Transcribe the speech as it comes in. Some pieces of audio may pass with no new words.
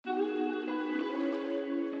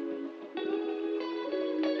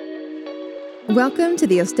Welcome to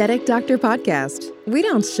the Aesthetic Doctor Podcast. We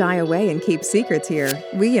don't shy away and keep secrets here.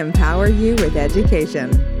 We empower you with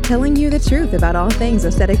education, telling you the truth about all things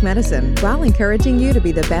aesthetic medicine while encouraging you to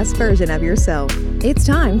be the best version of yourself. It's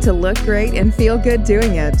time to look great and feel good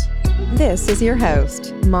doing it. This is your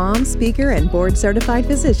host, mom, speaker, and board-certified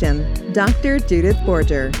physician, Dr. Judith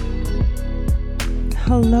Borger.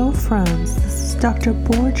 Hello, friends. This is Dr.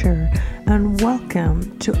 Borger, and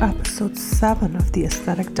welcome to episode 7 of the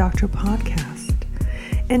Aesthetic Doctor Podcast.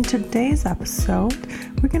 In today's episode,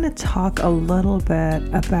 we're going to talk a little bit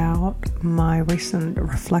about my recent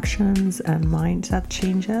reflections and mindset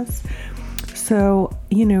changes. So,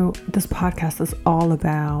 this podcast is all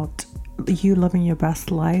about you living your best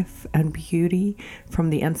life and beauty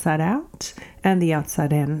from the inside out and the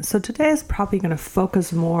outside in. So today is probably going to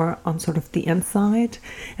focus more on sort of the inside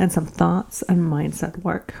and some thoughts and mindset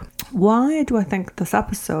work. Why do I think this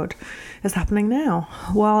episode is happening now?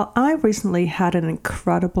 Well, I recently had an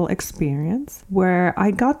incredible experience where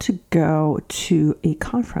I got to go to a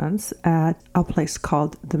conference at a place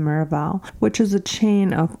called the Miraval, which is a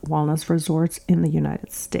chain of wellness resorts in the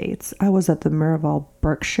United States. I was at the Miraval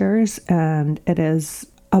Berkshires, and it is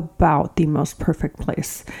about the most perfect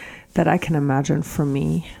place that I can imagine for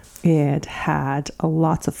me. It had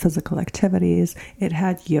lots of physical activities. It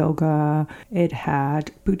had yoga. It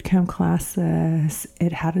had boot camp classes.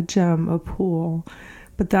 It had a gym, a pool.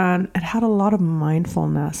 But then it had a lot of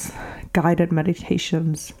mindfulness, guided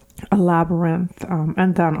meditations, a labyrinth.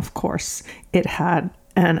 And then, of course, it had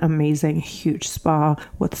an amazing huge spa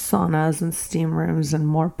with saunas and steam rooms and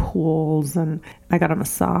more pools. And I got a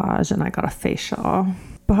massage and I got a facial.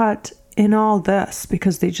 But in all this,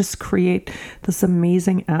 because they just create this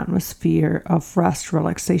amazing atmosphere of rest,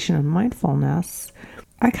 relaxation, and mindfulness,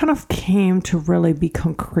 I kind of came to really be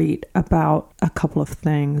concrete about a couple of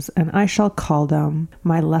things, and I shall call them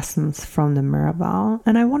my lessons from the Miraval,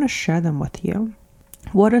 and I want to share them with you.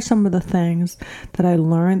 What are some of the things that I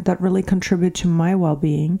learned that really contribute to my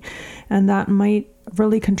well-being and that might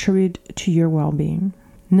really contribute to your well-being?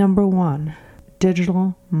 Number 1,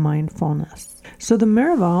 digital mindfulness. So the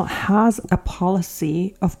Miraval has a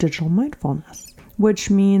policy of digital mindfulness, which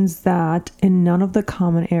means that in none of the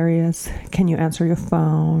common areas can you answer your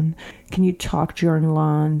phone, can you talk during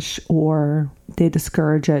lunch, or they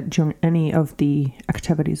discourage it during any of the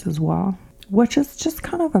activities as well, which is just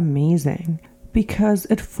kind of amazing because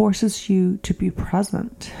it forces you to be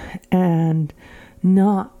present and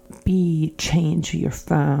not be chained to your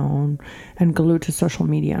phone and glued to social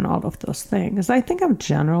media and all of those things. I think I'm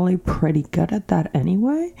generally pretty good at that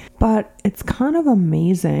anyway, but it's kind of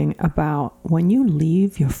amazing about when you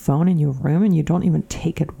leave your phone in your room and you don't even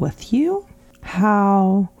take it with you,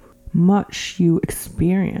 how much you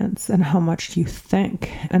experience and how much you think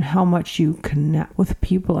and how much you connect with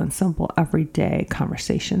people in simple everyday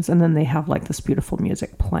conversations. And then they have like this beautiful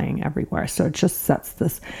music playing everywhere. So it just sets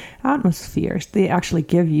this atmosphere. They actually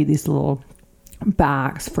give you these little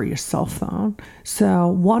bags for your cell phone. So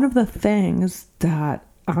one of the things that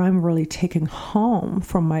I'm really taking home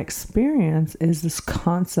from my experience is this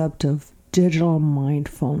concept of digital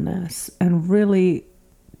mindfulness, and really,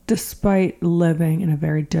 despite living in a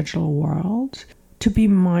very digital world, to be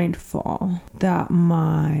mindful that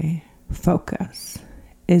my focus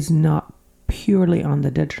is not purely on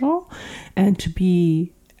the digital and to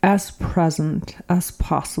be as present as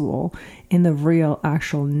possible in the real,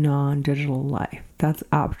 actual non-digital life that's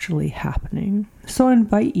actually happening. So I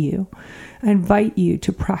invite you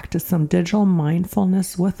to practice some digital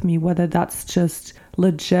mindfulness with me, whether that's just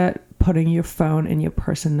legit putting your phone in your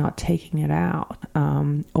purse and not taking it out.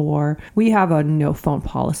 Or we have a no phone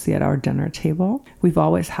policy at our dinner table. We've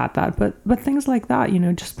always had that, but things like that,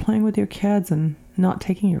 just playing with your kids and not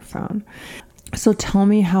taking your phone. So tell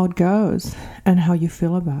me how it goes and how you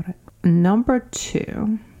feel about it. Number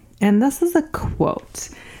 2, and this is a quote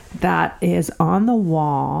that is on the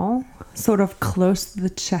wall, sort of close to the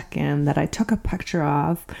check-in, that I took a picture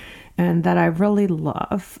of and that I really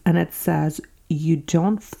love. And it says, "You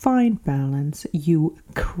don't find balance, you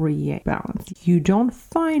create balance. You don't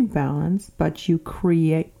find balance, but you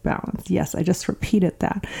create balance." Yes, I just repeated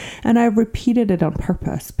that. And I repeated it on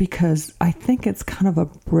purpose because I think it's kind of a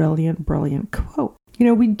brilliant, brilliant quote.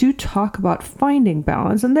 We do talk about finding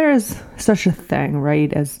balance, and there is such a thing,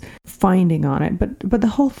 right, as finding on it. But the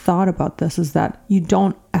whole thought about this is that you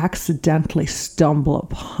don't accidentally stumble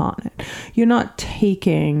upon it. You're not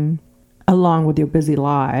taking along with your busy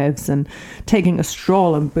lives and taking a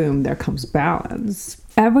stroll and boom, there comes balance.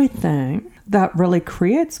 Everything that really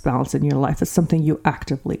creates balance in your life is something you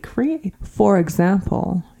actively create. For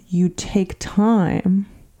example, you take time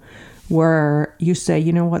where you say,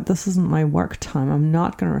 you know what, this isn't my work time. I'm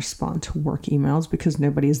not going to respond to work emails because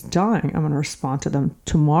nobody is dying. I'm going to respond to them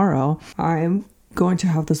tomorrow. I'm going to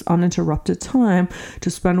have this uninterrupted time to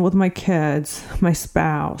spend with my kids, my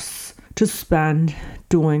spouse, to spend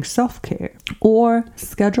doing self-care or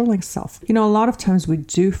scheduling self. A lot of times we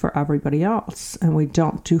do for everybody else and we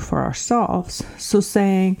don't do for ourselves. So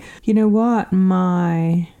saying, you know what,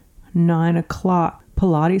 my 9 o'clock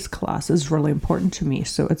Pilates class is really important to me,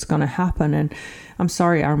 so it's going to happen. And I'm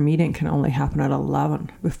sorry, our meeting can only happen at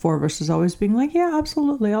 11 before versus always being like, yeah,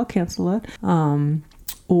 absolutely, I'll cancel it.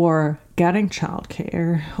 Or getting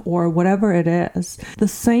childcare or whatever it is. The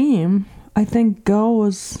same, I think,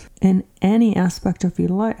 goes in any aspect of your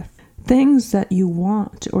life. Things that you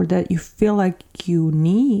want or that you feel like you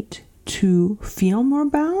need to feel more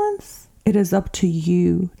balanced, it is up to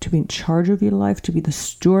you to be in charge of your life, to be the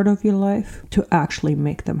steward of your life, to actually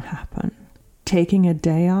make them happen. Taking a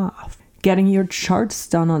day off, getting your charts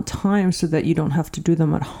done on time so that you don't have to do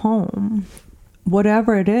them at home.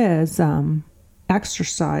 Whatever it is,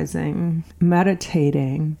 exercising,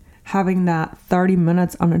 meditating, having that 30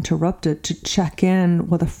 minutes uninterrupted to check in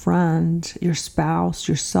with a friend, your spouse,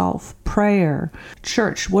 yourself, prayer,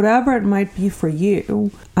 church, whatever it might be for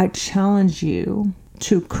you, I challenge you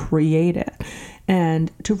to create it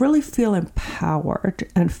and to really feel empowered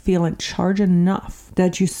and feel in charge enough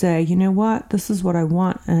that you say, you know what, this is what I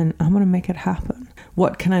want and I'm going to make it happen.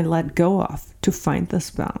 What can I let go of to find this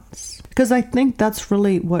balance? Because I think that's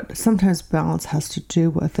really what sometimes balance has to do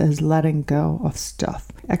with, is letting go of stuff,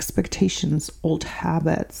 expectations, old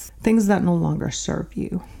habits, things that no longer serve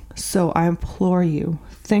you. So I implore you,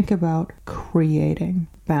 think about creating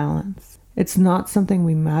balance. It's not something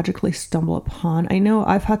we magically stumble upon. I know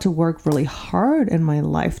I've had to work really hard in my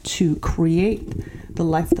life to create the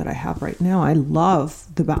life that I have right now. I love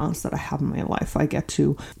the balance that I have in my life. I get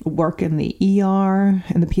to work in the ER,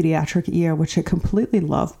 in the pediatric ER, which I completely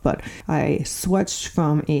love, but I switched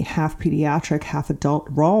from a half pediatric, half adult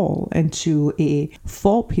role into a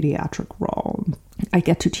full pediatric role. I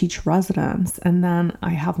get to teach residents, and then I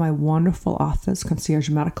have my wonderful office, Concierge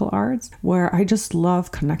Medical Arts, where I just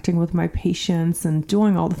love connecting with my patients and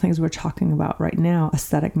doing all the things we're talking about right now,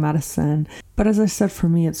 aesthetic medicine. But as I said, for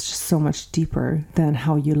me, it's just so much deeper than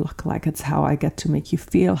how you look like. It's how I get to make you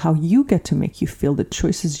feel, how you get to make you feel, the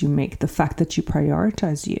choices you make, the fact that you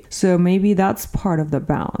prioritize you. So maybe that's part of the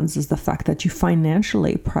balance, is the fact that you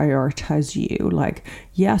financially prioritize you. Like,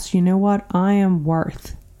 yes, you know what? I am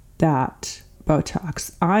worth that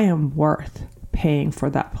Botox. I am worth paying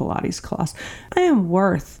for that Pilates class. I am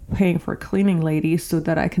worth paying for a cleaning lady so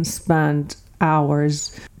that I can spend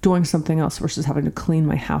hours doing something else versus having to clean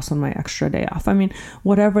my house on my extra day off. I mean,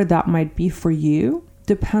 whatever that might be for you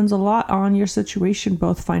depends a lot on your situation,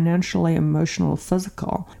 both financially, emotional,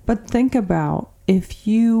 physical. But think about, if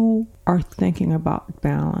you are thinking about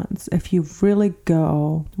balance, if you really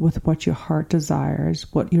go with what your heart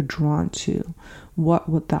desires, what you're drawn to, what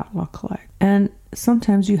would that look like? And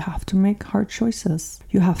sometimes you have to make hard choices.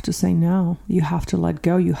 You have to say no. You have to let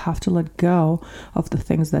go. You have to let go of the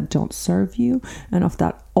things that don't serve you and of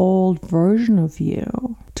that old version of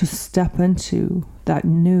you to step into that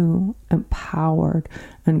new, empowered,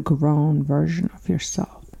 and grown version of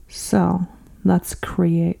yourself. So let's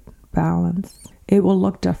create balance. It will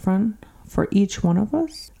look different for each one of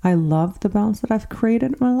us. I love the balance that I've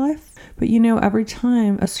created in my life. But every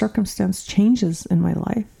time a circumstance changes in my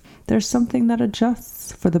life, there's something that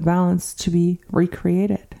adjusts for the balance to be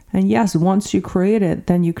recreated. And yes, once you create it,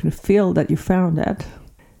 then you can feel that you found it.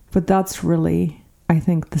 But that's really, I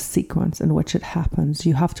think, the sequence in which it happens.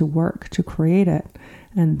 You have to work to create it,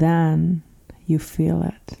 and then you feel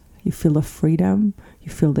it. You feel the freedom,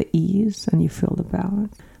 you feel the ease, and you feel the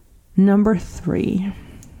balance. Number 3,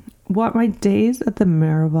 what my days at the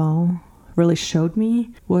Miraval really showed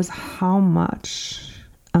me was how much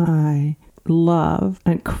I love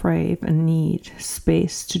and crave and need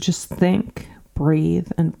space to just think, breathe,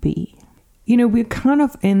 and be. We're kind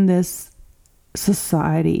of in this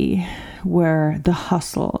society where the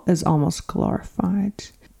hustle is almost glorified,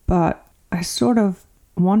 but I sort of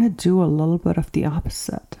want to do a little bit of the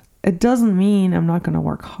opposite. It doesn't mean I'm not going to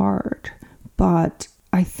work hard, but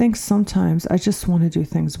I think sometimes I just want to do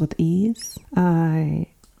things with ease. I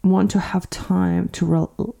want to have time to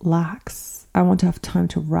relax. I want to have time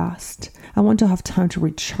to rest. I want to have time to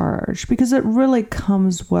recharge, because it really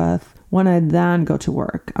comes with, when I then go to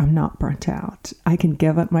work, I'm not burnt out. I can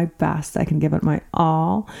give it my best. I can give it my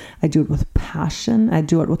all. I do it with passion. I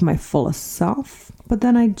do it with my fullest self. But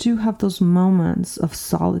then I do have those moments of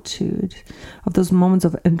solitude, of those moments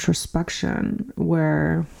of introspection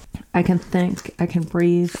where I can think, I can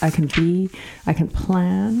breathe, I can be, I can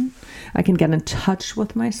plan, I can get in touch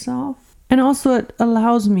with myself. And also it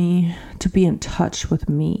allows me to be in touch with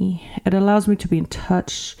me. It allows me to be in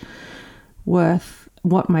touch with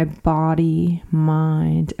what my body,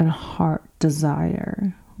 mind, and heart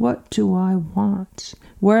desire. What do I want?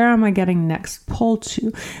 Where am I getting next pulled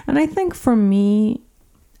to? And I think for me,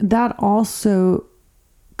 that also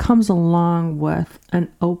comes along with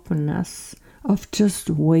an openness of just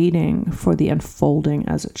waiting for the unfolding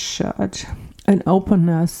as it should. An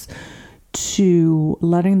openness to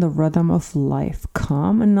letting the rhythm of life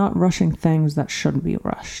come and not rushing things that shouldn't be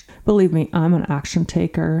rushed. Believe me, I'm an action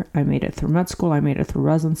taker. I made it through med school. I made it through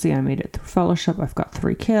residency. I made it through fellowship. I've got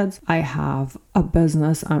 3 kids. I have a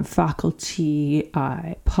business. I'm faculty.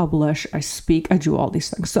 I publish. I speak. I do all these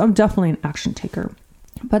things. So I'm definitely an action taker.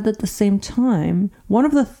 But at the same time, one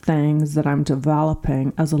of the things that I'm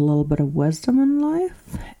developing as a little bit of wisdom in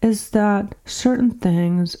life is that certain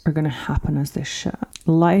things are going to happen as they should.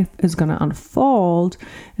 Life is going to unfold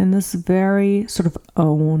in this very sort of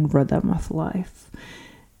own rhythm of life.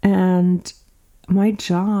 And my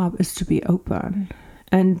job is to be open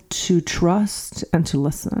and to trust and to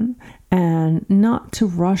listen and not to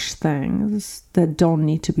rush things that don't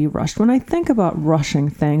need to be rushed. When I think about rushing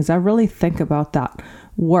things, I really think about that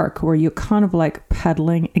work where you're kind of like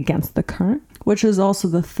pedaling against the current, which is also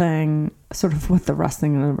the thing sort of with the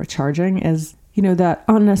resting and the recharging is, you know, that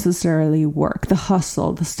unnecessarily work, the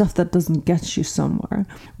hustle, the stuff that doesn't get you somewhere.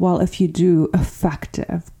 While if you do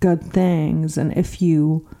effective, good things, and if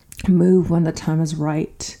you move when the time is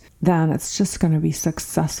right, then it's just going to be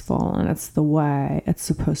successful and it's the way it's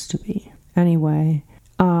supposed to be. Anyway,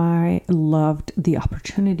 I loved the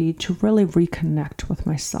opportunity to really reconnect with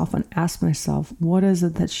myself and ask myself, what is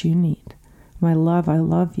it that you need? My love, I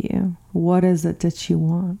love you. What is it that you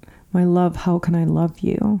want? My love, how can I love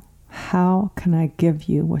you? How can I give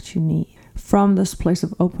you what you need? From this place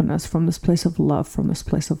of openness, from this place of love, from this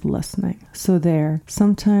place of listening. So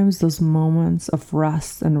sometimes those moments of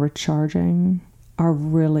rest and recharging are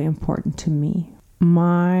really important to me.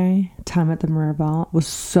 My time at the Miraval was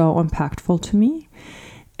so impactful to me,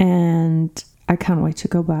 and I can't wait to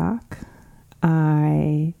go back.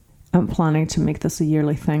 I am planning to make this a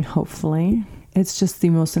yearly thing, hopefully. It's just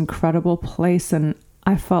the most incredible place, and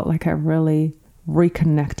I felt like I really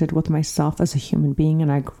reconnected with myself as a human being,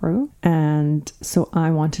 and I grew. And so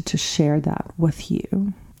I wanted to share that with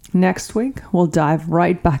you. Next week, we'll dive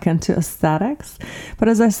right back into aesthetics. But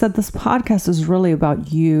as I said, this podcast is really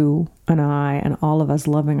about you and I and all of us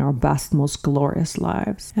living our best, most glorious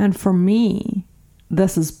lives. And for me,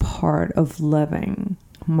 this is part of living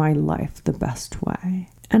my life the best way.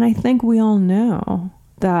 And I think we all know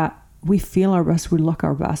that we feel our best, we look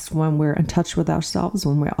our best when we're in touch with ourselves,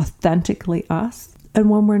 when we're authentically us, and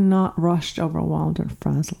when we're not rushed, overwhelmed, and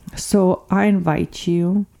frazzled. So I invite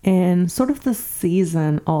you in sort of the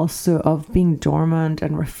season also of being dormant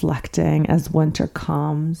and reflecting as winter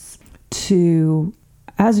comes to,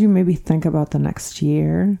 as you maybe think about the next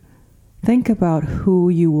year, think about who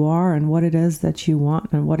you are and what it is that you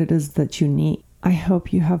want and what it is that you need. I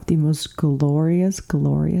hope you have the most glorious,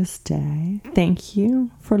 glorious day. Thank you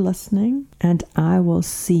for listening, and I will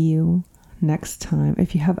see you next time.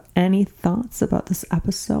 If you have any thoughts about this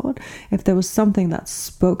episode, if there was something that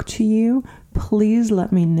spoke to you, please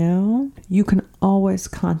let me know. You can always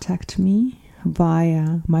contact me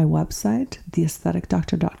via my website,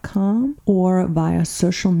 theaestheticdoctor.com, or via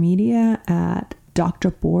social media at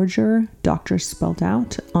Dr. Borger, doctor spelled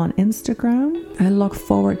out, on Instagram. I look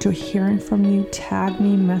forward to hearing from you. Tag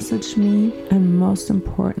me, message me, and most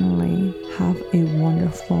importantly, have a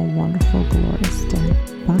wonderful, wonderful, glorious day.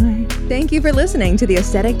 Bye. Thank you for listening to the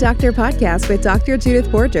Aesthetic Doctor Podcast with Dr. Judith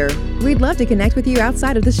Borger. We'd love to connect with you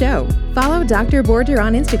outside of the show. Follow Dr. Borger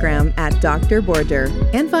on Instagram at Dr. Borger,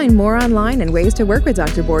 and find more online and ways to work with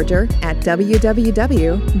Dr. Borger at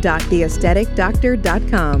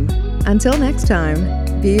www.theaestheticdoctor.com. Until next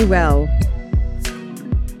time, be well.